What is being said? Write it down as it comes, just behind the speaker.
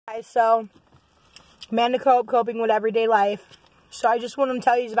guys. So, Amanda Cope, coping with everyday life. So, I just want to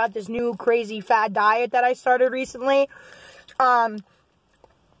tell you about this new crazy fad diet that I started recently.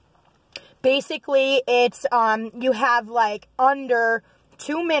 Basically, it's, you have like under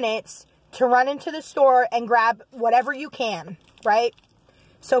 2 minutes to run into the store and grab whatever you can, right?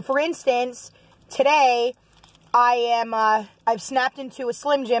 So, for instance, today, I've snapped into a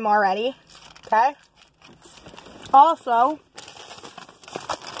Slim Jim already, okay? Also,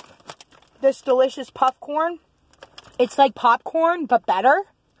 this delicious puff corn. It's like popcorn, but better.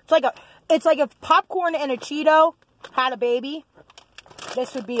 It's like if popcorn and a Cheeto had a baby,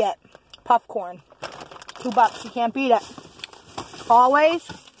 this would be it. Puff corn. $2, you can't beat it. Always,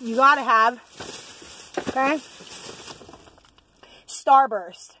 you gotta have, okay?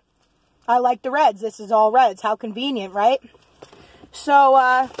 Starburst. I like the Reds. This is all Reds. How convenient, right?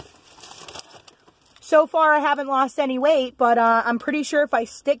 So, so far I haven't lost any weight, but I'm pretty sure if I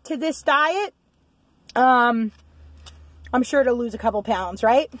stick to this diet, I'm sure to lose a couple pounds,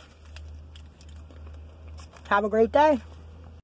 right? Have a great day.